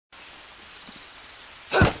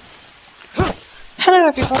Hello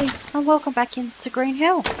everybody and welcome back into Green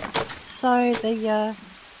Hill. So I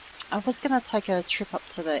was going to take a trip up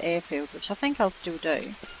to the airfield, which I think I'll still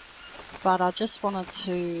do, but I just wanted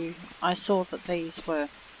to, I saw that these were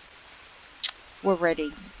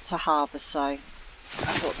ready to harvest, so I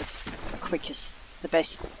thought the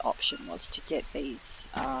best option was to get these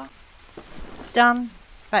done,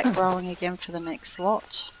 back growing again for the next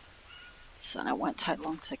lot. So it won't take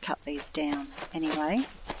long to cut these down anyway.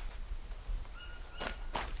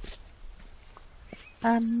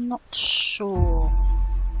 I'm not sure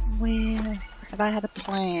where, have I had a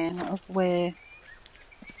plan of where,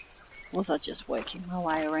 was I just working my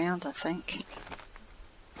way around, I think.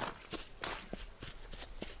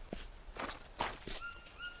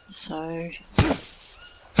 So,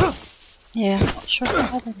 yeah, I'm not sure if I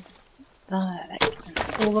haven't done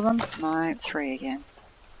all of them. No, 3 again.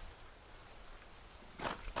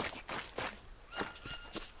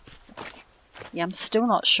 Yeah, I'm still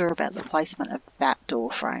not sure about the placement of that door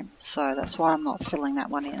frame, so that's why I'm not filling that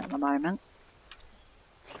one in at the moment.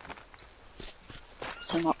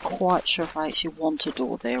 So I'm not quite sure if I actually want a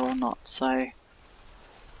door there or not, so I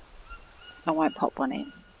won't pop one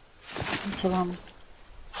in until I'm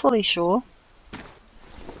fully sure.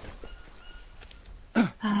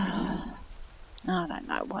 I don't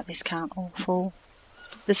know why this can't all fall.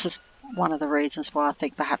 This is one of the reasons why I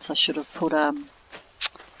think perhaps I should have put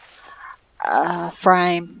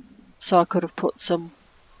frame, so I could have put some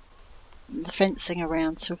fencing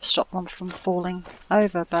around to stop them from falling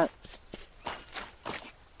over, but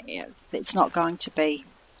yeah, it's not going to be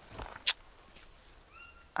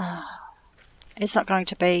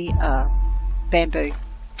bamboo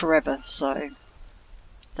forever, so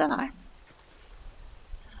don't know.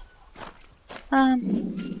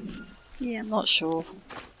 Yeah, I'm not sure.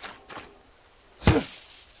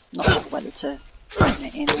 Not sure whether to frame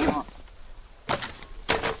it in or not.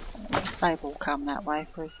 They will come that way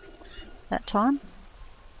for that time.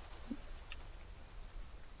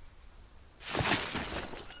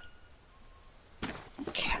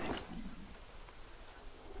 Okay.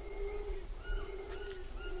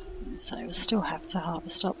 So we still have to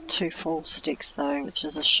harvest up 2 full sticks though, which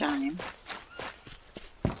is a shame.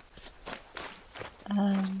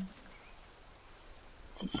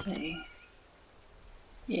 Let's see.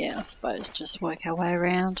 Yeah, I suppose just work our way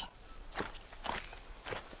around.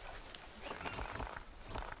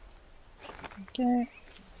 Go.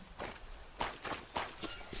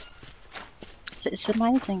 So it's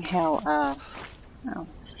amazing how oh,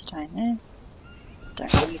 it's staying there.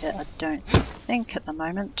 Don't need it, I don't think at the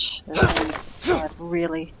moment. So I'd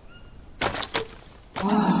really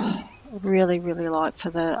really like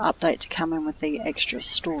for the update to come in with the extra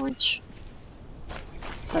storage.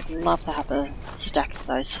 So I'd love to have a stack of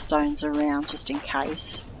those stones around just in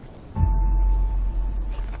case.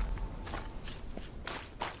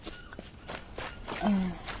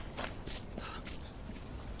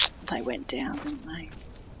 They went down, didn't they?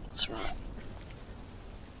 That's right.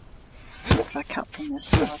 If I cut from this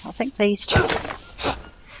side, I think these two.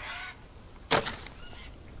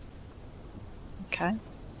 Okay.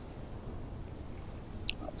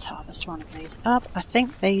 Let's harvest one of these up. I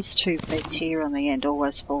think these 2 beds here on the end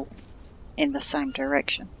always fall in the same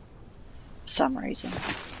direction for some reason.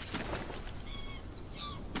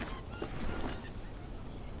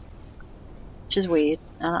 Which is weird.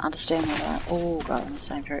 I don't understand why they all go in the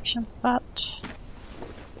same direction, but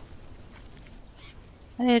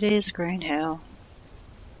it is Green Hill.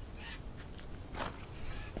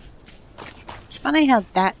 It's funny how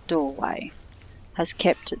that doorway has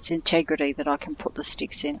kept its integrity that I can put the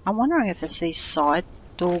sticks in. I'm wondering if it's these side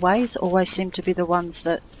doorways always seem to be the ones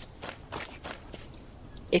that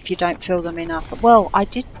if you don't fill them in up. Well, I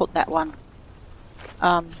did put that one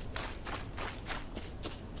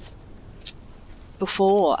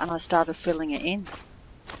before and I started filling it in,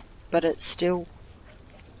 but it still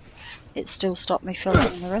stopped me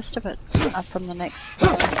filling in the rest of it up from the next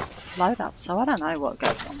load up, so I don't know what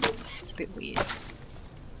goes on. It's a bit weird.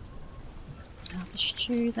 The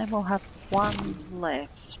stew, then we'll have one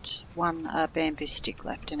left, one bamboo stick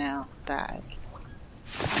left in our bag.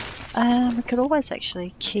 We could always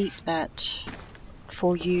actually keep that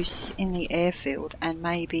for use in the airfield and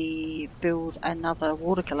maybe build another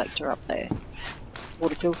water collector up there.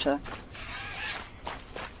 Water filter.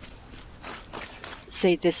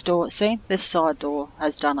 See this door, see? This side door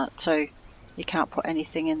has done it too. You can't put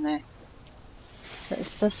anything in there.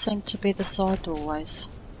 This seem to be the side doorways.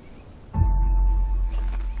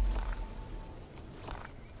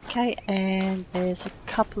 Okay, and there's a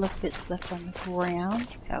couple of bits left on the ground.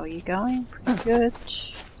 How are you going? Pretty good.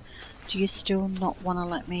 Do you still not want to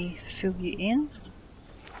let me fill you in?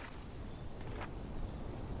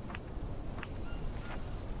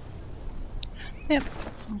 Yep.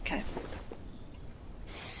 Okay.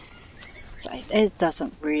 So it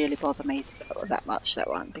doesn't really bother me that much, that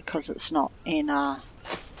one, because it's not in an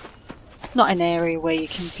area where you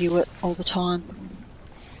can view it all the time.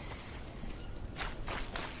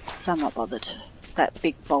 So I'm not bothered. That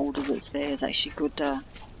big boulder that's there is actually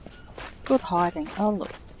good hiding. Oh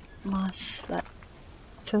look, nice. That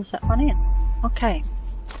fills that one in. Okay.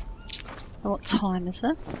 So what time is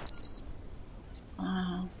it?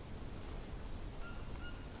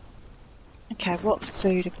 Okay, what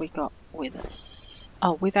food have we got with us?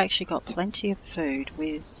 Oh, we've actually got plenty of food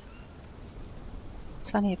with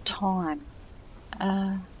plenty of time.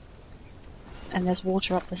 And there's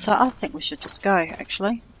water up the side. I think we should just go,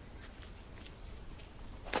 actually.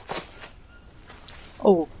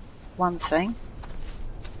 Oh, one thing.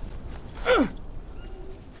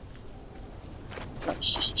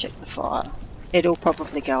 Let's just check the fire. It'll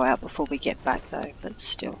probably go out before we get back though, but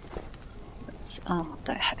still. Oh, I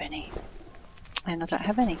don't have any. And I don't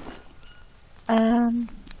have any. I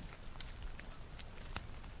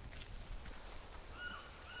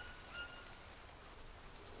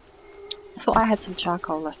thought I had some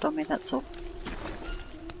charcoal left on me, that's all.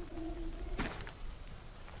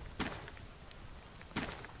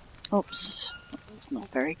 Oops, that's not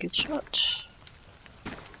a very good shot.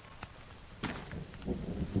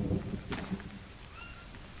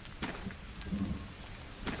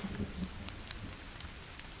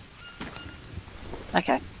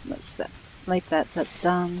 Okay, let's leave that, that's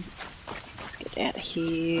done. Let's get out of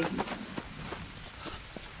here.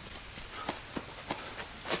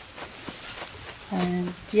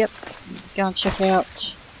 And yep, go and check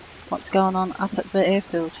out what's going on up at the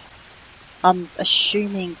airfield. I'm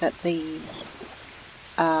assuming that the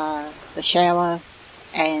shower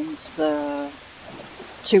and the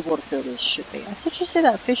 2 water filters should be. Did you see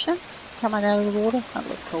that fish then coming out of the water? That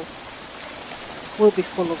looked cool. We'll be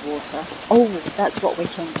full of water. Oh, that's what we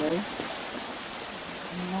can do.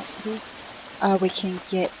 We can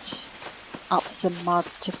get up some mud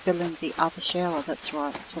to fill in the other shower. That's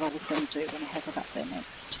right. That's what I was going to do when I have it up there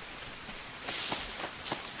next.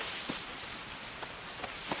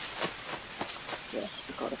 Yes,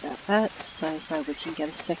 forgot about that. So we can get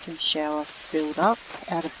a second shower filled up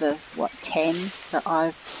out of the, 10 that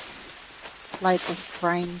I've laid the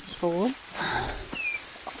frames for.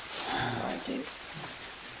 Sorry, dude.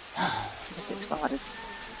 I'm just excited.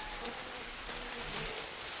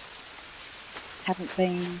 Haven't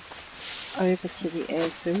been over to the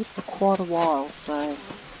airfield for quite a while, so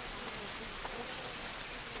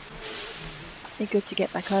be good to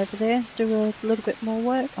get back over there, do a little bit more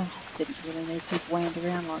work. Oh, didn't really need to wand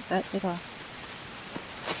around like that, did I?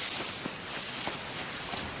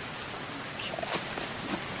 Okay.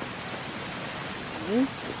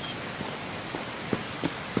 This.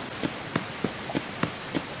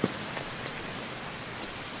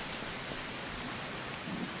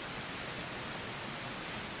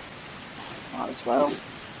 Might as well,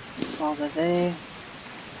 while they're there.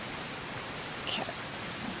 Okay.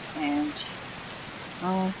 And,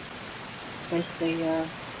 oh, where's the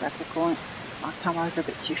grapple point? I've come over a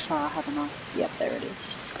bit too far, haven't I? Yep, there it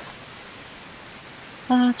is.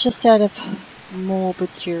 Just out of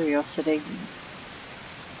morbid curiosity.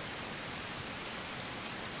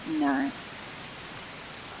 No.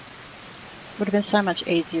 Would have been so much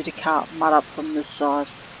easier to cart mud up from this side.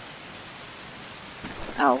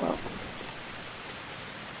 Oh well.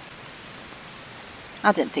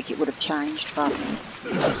 I didn't think it would have changed, but I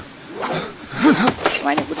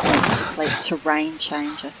mean, it would have been a complete terrain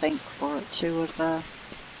change, I think, for it to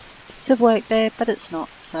have worked there, but it's not.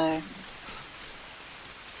 So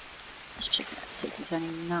let's check it out, see if there's any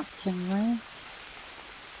nuts anywhere.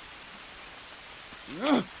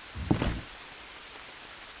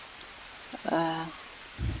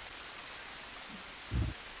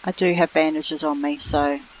 I do have bandages on me,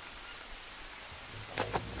 so.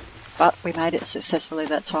 But we made it successfully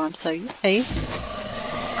that time, so yay.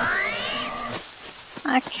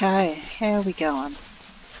 Okay, how are we going?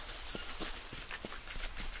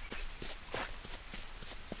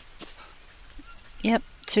 Yep,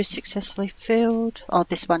 2 successfully filled. Oh,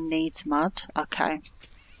 this one needs mud. Okay.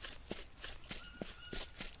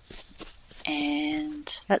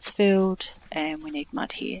 And that's filled, and we need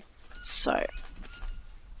mud here. So.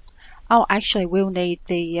 Oh, actually, we'll need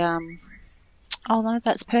the, oh no,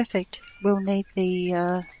 that's perfect. We'll need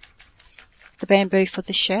the bamboo for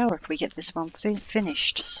the shower if we get this one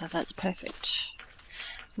finished, so that's perfect.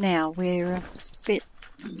 Now we're a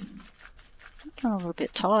little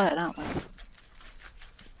bit tired, aren't we?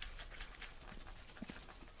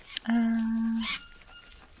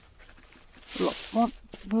 Look, what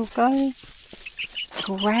we'll go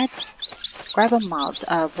grab a mud,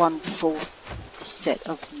 one full set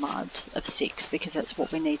of mud of 6, because that's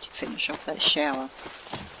what we need to finish off that shower.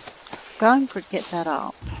 Go and get that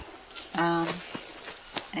up,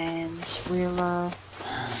 and we'll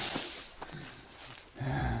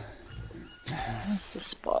where's the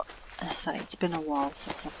spot? I say it's been a while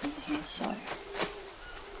since I've been here, so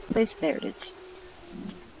please, there it is.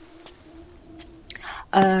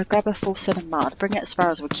 Grab a full set of mud, bring it as far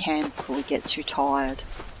as we can before we get too tired,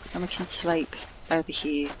 and we can sleep over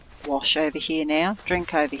here, wash over here now,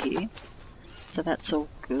 drink over here, so that's all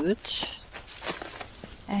good.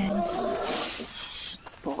 And the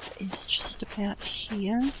spot is just about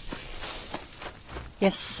here.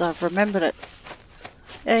 Yes, I've remembered it.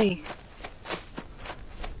 Hey!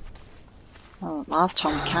 Well, last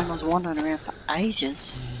time we came I was wandering around for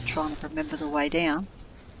ages, trying to remember the way down.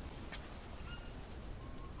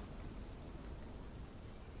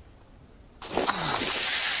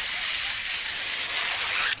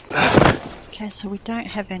 Okay, so we don't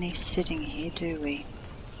have any sitting here, do we?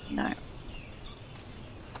 No.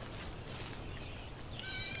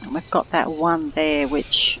 And we've got that one there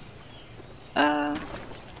which... oh,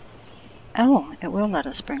 it will let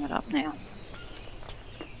us bring it up now.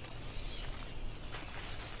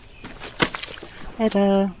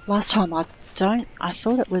 Last time I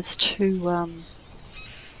thought it was too,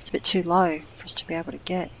 it's a bit too low for us to be able to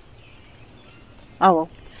get. Oh well,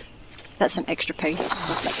 that's an extra piece,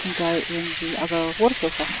 because that can go in the other water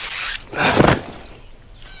filter.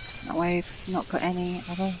 No, we've not got any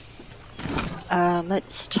other.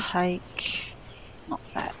 Let's take, not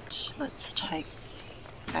that, let's take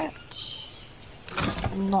that.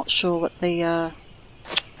 I'm not sure what the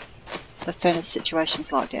furnace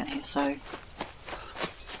situation's like down here, so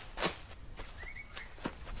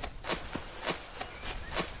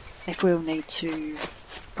if we'll need to,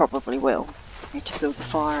 probably will, need to build the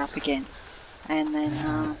fire up again, and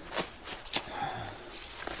then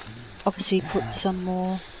obviously put some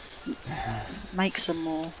more, make some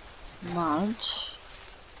more mud,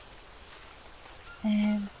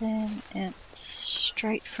 and then it's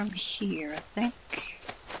straight from here, I think.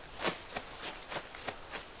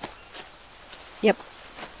 Yep.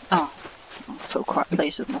 Oh, I feel quite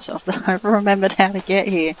pleased with myself that I remembered how to get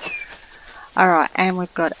here. Alright, and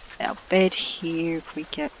we've got our bed here if we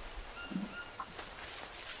get...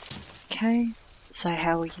 Okay, so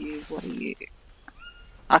how are you? What are you?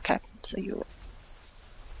 Okay, so you're...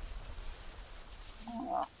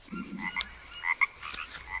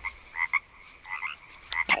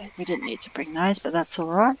 Okay, we didn't need to bring those, but that's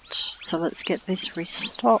alright. So let's get this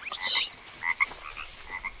restocked.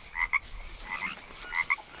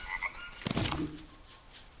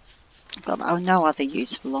 I've got no other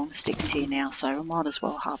use for long sticks here now, so we might as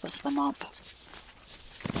well harvest them up.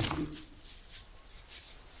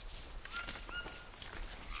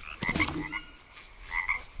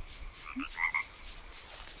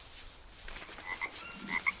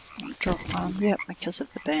 Drop one, yep, because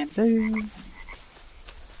of the bamboo.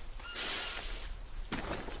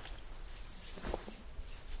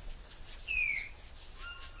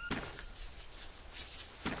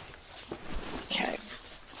 Okay.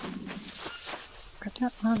 Grab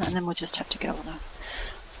that one, and then we'll just have to go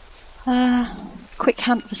on a quick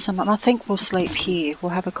hunt for some. I think we'll sleep here. We'll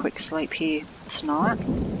have a quick sleep here tonight.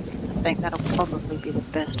 I think that'll probably be the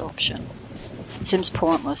best option. It seems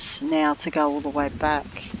pointless now to go all the way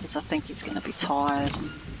back, because I think he's going to be tired.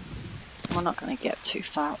 We're not going to get too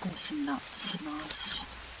far. Oh, some nuts. Nice.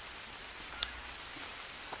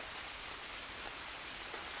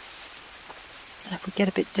 So if we get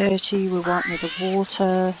a bit dirty, we'll wipe with the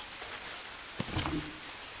water.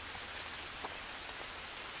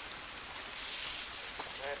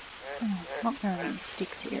 Oh, not very many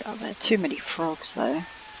sticks here, are there? Too many frogs, though.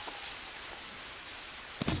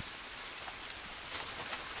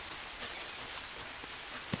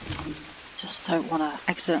 Just don't want to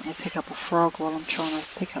accidentally pick up a frog while I'm trying to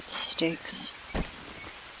pick up sticks.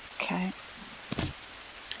 Okay.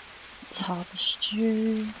 Let's harvest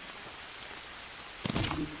you.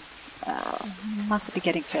 Must be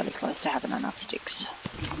getting fairly close to having enough sticks.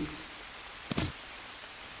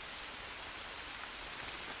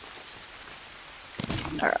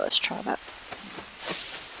 Alright, let's try that.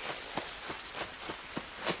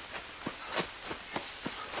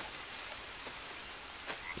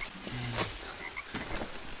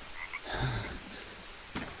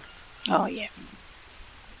 Oh yeah.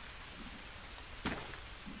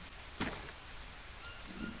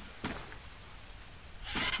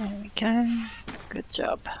 There we go. Good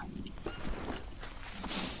job.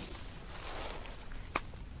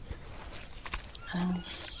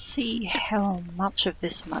 see how much of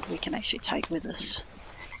this mud we can actually take with us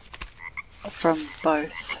from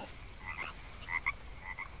both.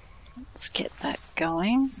 Let's get that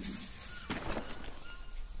going.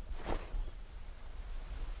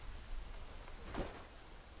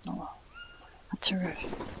 Oh, I have to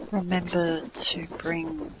remember to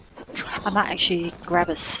bring... I might actually grab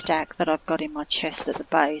a stack that I've got in my chest at the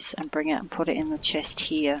base and bring it and put it in the chest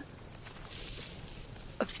here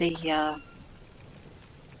of the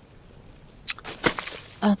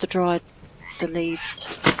dried the leaves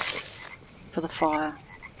for the fire.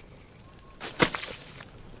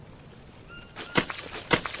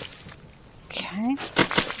 Okay.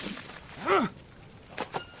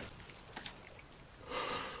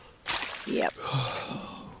 Yep.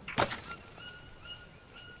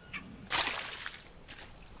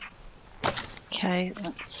 Okay,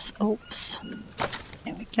 let's... Oops.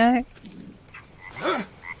 There we go.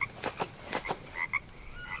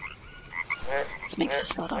 Let's mix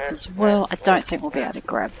this lot up as well. I don't think we'll be able to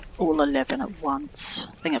grab all 11 at once.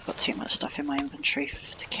 I think I've got too much stuff in my inventory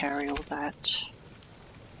to carry all that.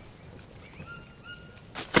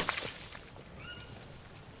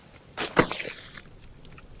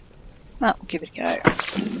 Well, we'll give it a go.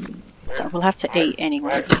 So we'll have to eat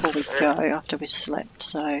anyway before we go after we've slept,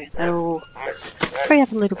 so that'll free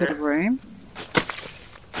up a little bit of room.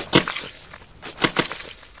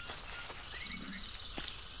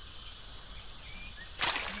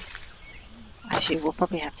 Actually, we'll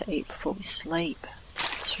probably have to eat before we sleep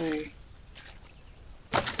too.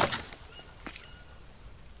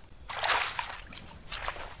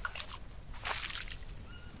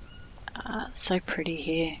 It's so pretty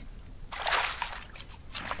here.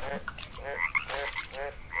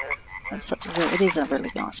 It is a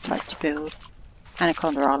really nice place to build.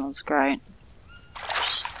 Anaconda Island's great.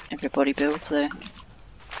 Just everybody builds there.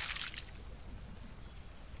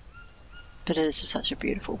 But it is just such a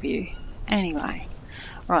beautiful view. Anyway,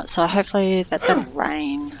 right, so hopefully that'll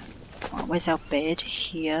rain. Right, where's our bed?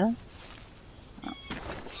 Here.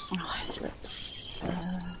 Oh, so let's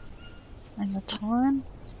and the time?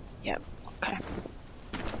 Yep, okay.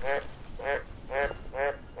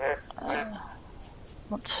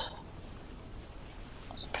 What?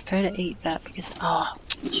 I prefer to eat that because, oh,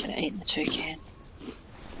 I should have eaten the toucan.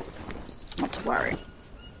 Not to worry.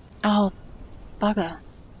 Oh, bugger.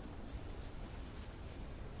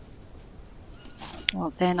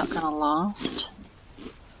 Well, they're not going to last.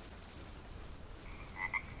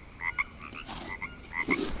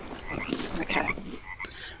 Okay.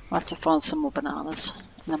 I'll have to find some more bananas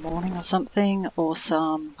in the morning or something, or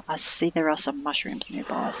some... I see there are some mushrooms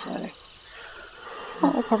nearby, so...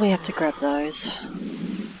 well, we'll probably have to grab those.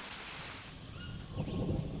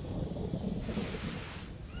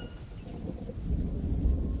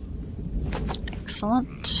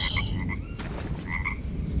 Excellent.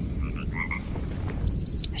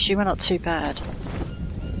 Actually, we're not too bad.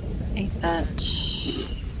 Eat that.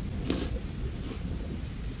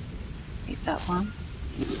 Eat that one.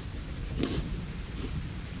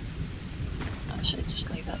 Actually, just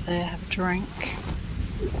leave that there, have a drink.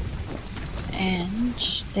 And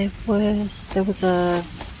there was a...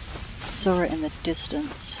 saw it in the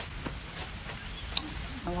distance.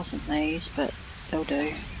 It wasn't these, but they'll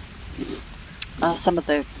do. Some of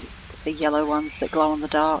the yellow ones that glow in the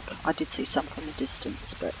dark. I did see some from a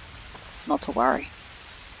distance, but not to worry.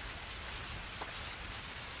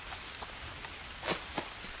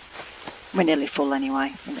 We're nearly full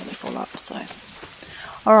anyway. We're nearly full up, so.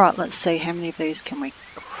 Alright, let's see how many of these can we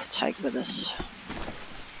take with us.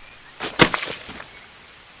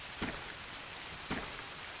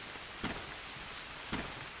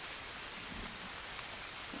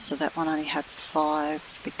 So that one only had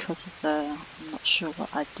 5 because of the... I'm not sure what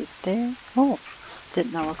I did there. Oh,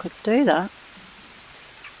 didn't know I could do that.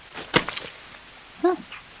 Huh,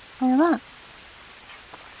 look at that.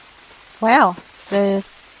 Wow, they're...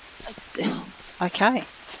 okay.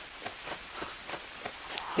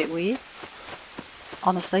 Bit weird.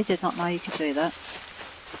 Honestly, did not know you could do that.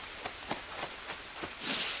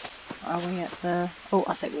 Are we at the... oh,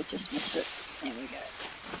 I think we just missed it. There we go.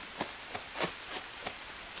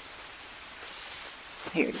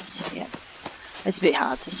 Here it is, yeah. It's a bit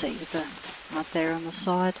hard to see with the mud there on the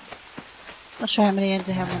side. Not sure how many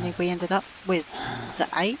we ended up with. Is it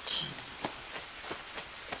 8?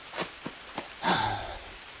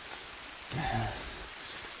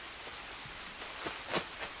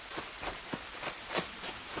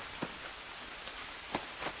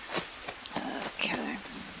 Okay.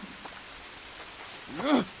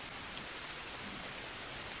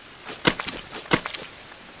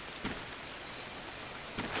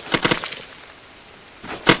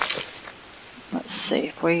 see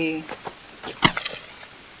if we...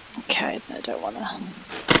 Okay, they don't want to...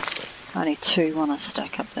 Only 2 want to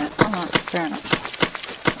stack up there. Alright, fair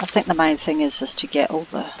enough. I think the main thing is just to get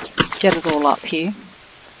it all up here.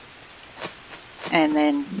 And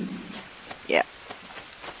then, yeah.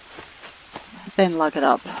 Then lug it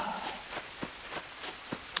up.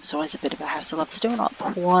 It's always a bit of a hassle. I've still not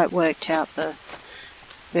quite worked out the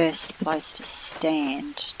best place to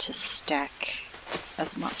stand to stack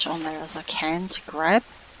as much on there as I can to grab.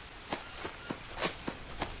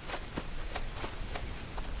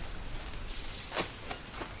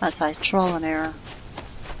 That's a trial and error.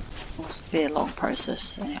 It must be a long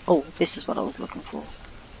process. Oh, this is what I was looking for.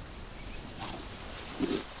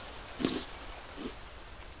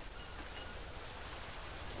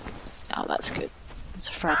 Oh, that's good. I was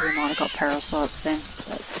afraid we might have got parasites then,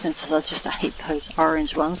 but since I just hate those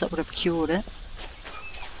orange ones, that would have cured it.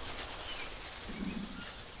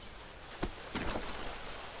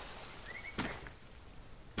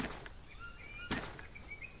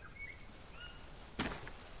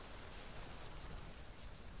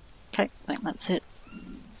 Okay, I think that's it.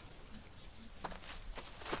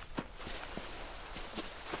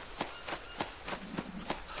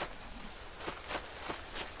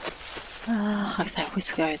 Okay,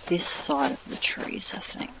 let's go this side of the trees, I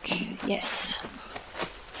think. Yes.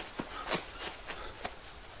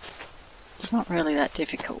 It's not really that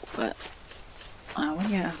difficult, but when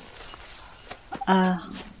your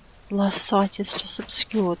last sight is just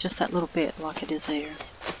obscured just that little bit, like it is here,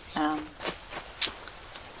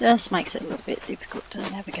 just makes it a little bit difficult to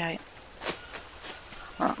navigate.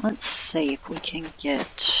 Alright, let's see if we can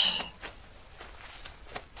get...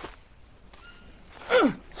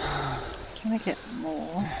 Can we get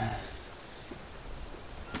more?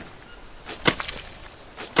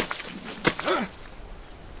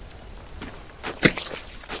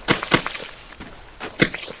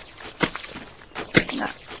 No,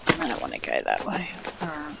 I don't want to go that way.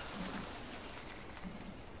 Alright.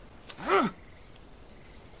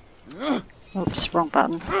 Oops, wrong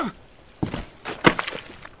button.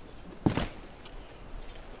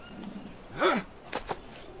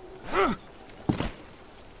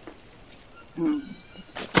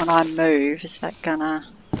 When I move, is that gonna...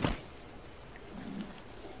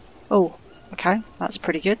 Oh, okay, that's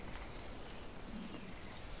pretty good.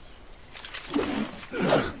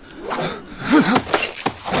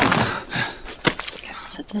 Okay,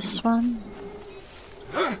 so this one.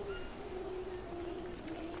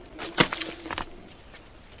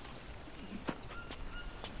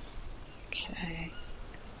 Okay.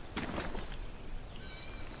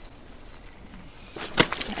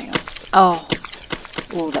 Hang on. Oh.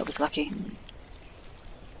 Oh, that was lucky.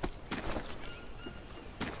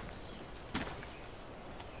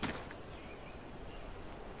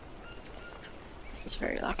 It's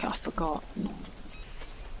very lucky. I forgot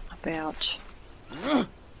about...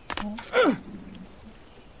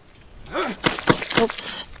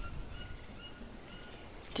 Oops.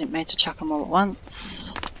 Didn't mean to chuck them all at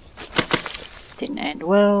once. Didn't end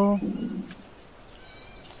well.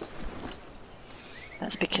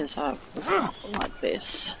 That's because I was not like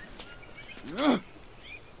this. That's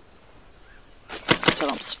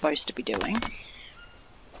what I'm supposed to be doing.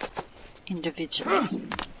 Individually.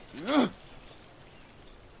 There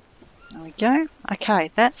we go. Okay,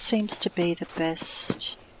 that seems to be the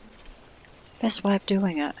best way of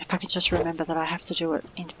doing it. If I could just remember that I have to do it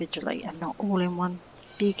individually and not all in one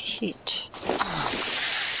big hit.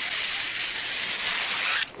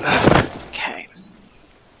 Okay.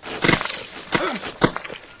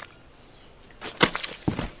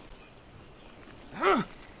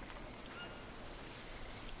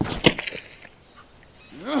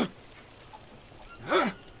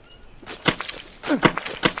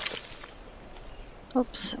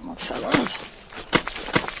 Oops, someone fell off.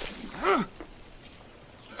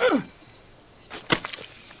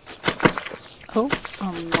 Oh,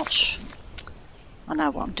 I'm not sure. I know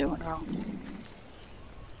what I'm doing wrong.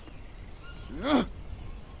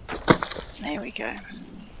 There we go.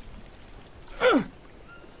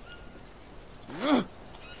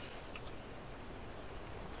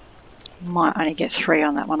 Might only get 3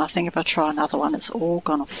 on that one. I think if I try another one, it's all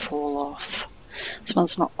gonna fall off. This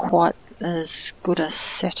one's not quite as good a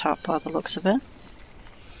setup by the looks of it.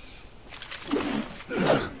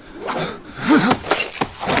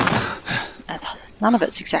 None of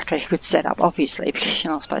it's exactly a good setup, obviously, because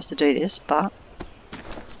you're not supposed to do this, but...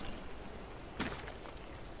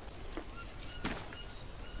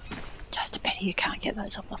 Just a pity you can't get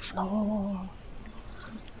those off the floor.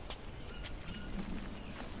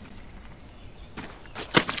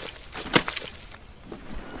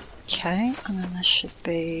 Okay, and then there should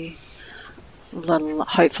be little,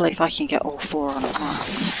 hopefully if I can get all 4 on at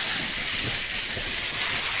once.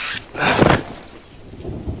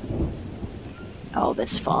 Oh,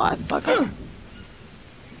 there's 5, bugger.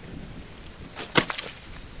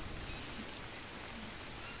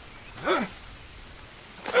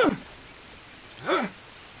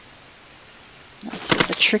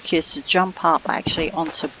 The trick is to jump up actually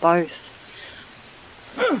onto both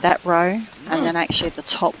that row and then actually the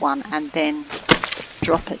top one and then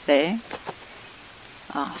drop it there.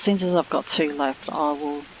 Since I've got 2 left, I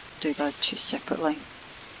will do those 2 separately.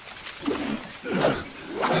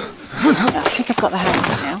 I think I've got the hang of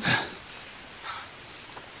it now.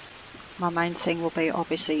 My main thing will be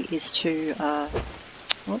obviously is to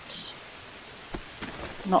whoops,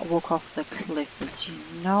 not walk off the cliff as you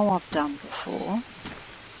know I've done before.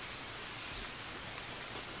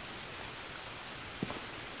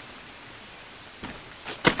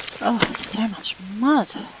 Oh, so much mud.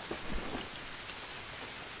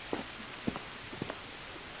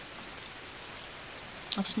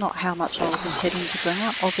 That's not how much I was intending to bring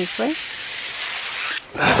up, obviously.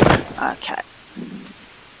 Okay.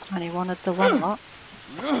 Only wanted the one lot.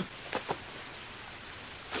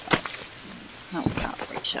 No, we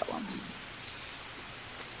can't reach that one.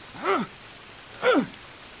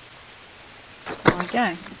 There we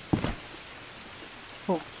go.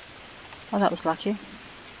 Oh, that was lucky.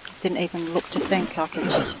 Didn't even look to think I could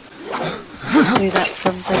just do that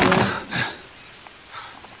from the...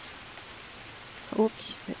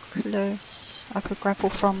 Oops, a bit close. I could grapple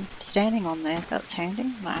from standing on there. That's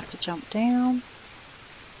handy. Might have to jump down.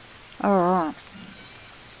 Alright.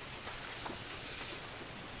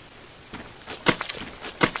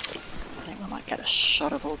 I think I might get a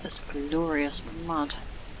shot of all this glorious mud.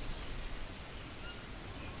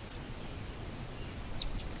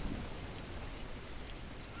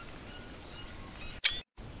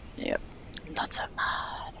 Yep, lots of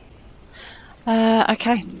mud.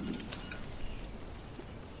 Okay.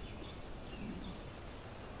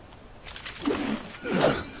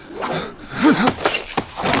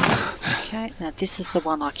 Okay, now this is the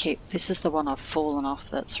one I keep. This is the one I've fallen off.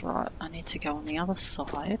 That's right. I need to go on the other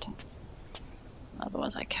side.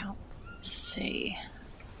 Otherwise I can't see.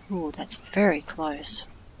 Ooh, that's very close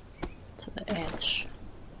to the edge.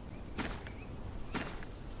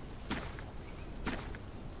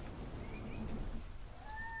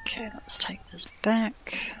 Okay, let's take this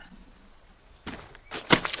back.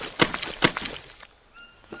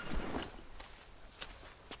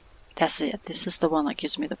 That's it. This is the one that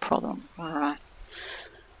gives me the problem. Alright.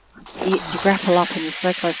 You grapple up and you're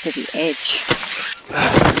so close to the edge.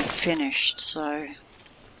 You're finished, so...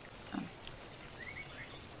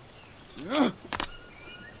 I'm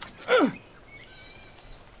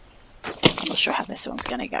not sure how this one's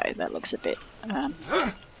going to go. That looks a bit...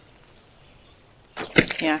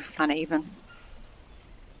 yeah, uneven.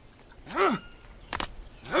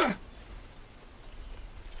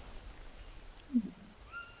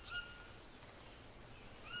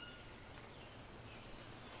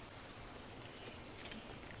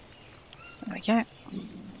 There we go.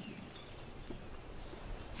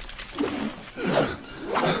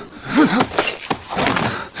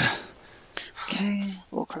 Okay,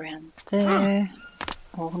 walk around there,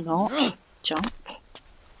 or not, jump.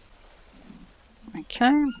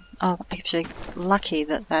 Okay, oh, actually lucky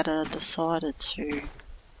that decided to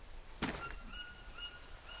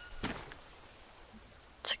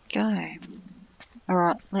go.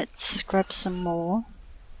 Alright, let's grab some more.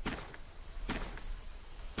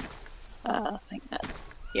 I think that,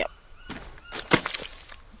 yep.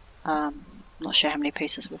 Not sure how many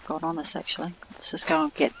pieces we've got on us actually. Let's just go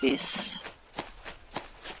and get this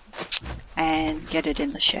and get it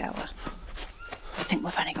in the shower. I think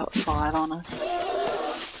we've only got 5 on us,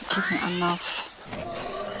 which isn't enough.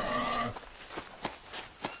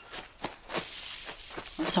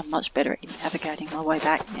 I'm so much better at navigating my way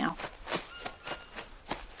back now.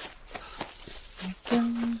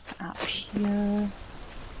 Again, up here.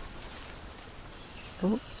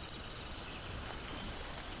 Oh.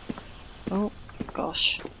 Oh,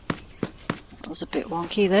 gosh. That was a bit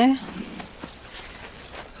wonky there.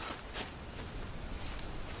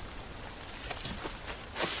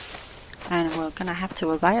 And we're going to have to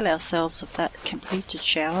avail ourselves of that completed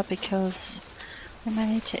shower because we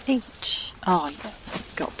may need to eat. Oh,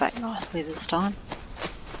 yes, got back nicely this time.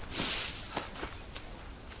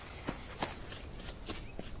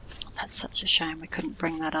 That's such a shame we couldn't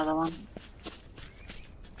bring that other one.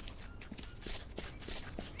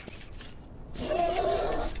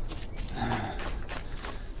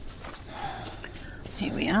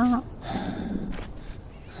 Here we are.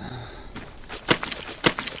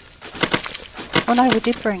 Oh no, we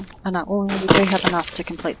did bring enough. Oh, we do have enough to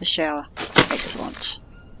complete the shower. Excellent.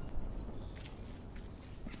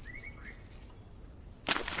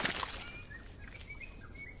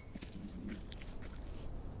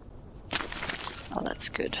 Oh, that's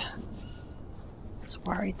good. I was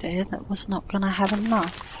worried there that was not going to have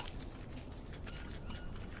enough.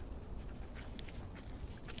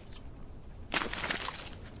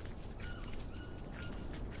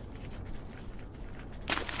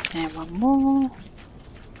 And one more.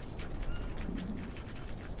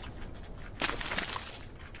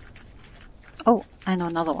 Oh, and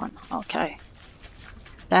another one. Okay.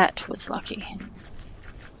 That was lucky.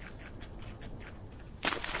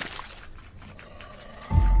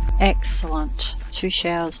 Excellent. 2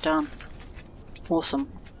 showers done.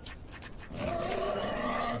 Awesome.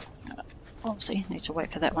 Obviously, need to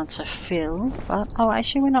wait for that one to fill. But, oh,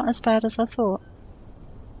 actually, we're not as bad as I thought.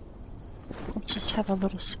 Let's just have a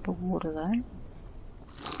little sip of water, though.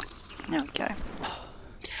 There we go.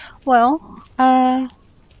 Well, alright,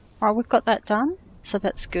 we've got that done, so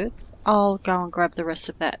that's good. I'll go and grab the rest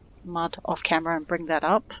of that mud off camera and bring that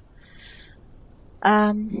up.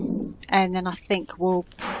 And then I think we'll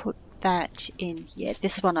put that in, yeah,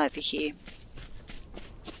 this one over here.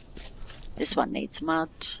 This one needs mud.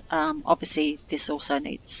 Obviously this also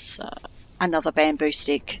needs another bamboo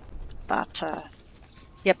stick, but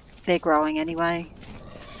yep, they're growing anyway.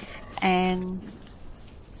 And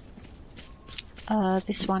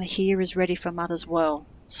this one here is ready for mud as well,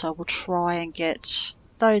 so we'll try and get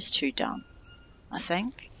those 2 done, I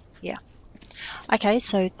think. Yeah. Okay,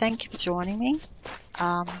 so thank you for joining me.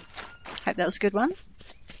 Hope that was a good one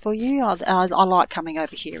for you. I like coming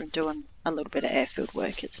over here and doing a little bit of airfield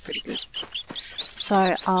work. It's pretty good.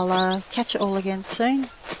 So I'll catch you all again soon,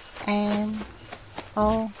 and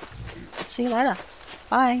I'll see you later.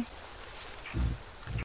 Bye.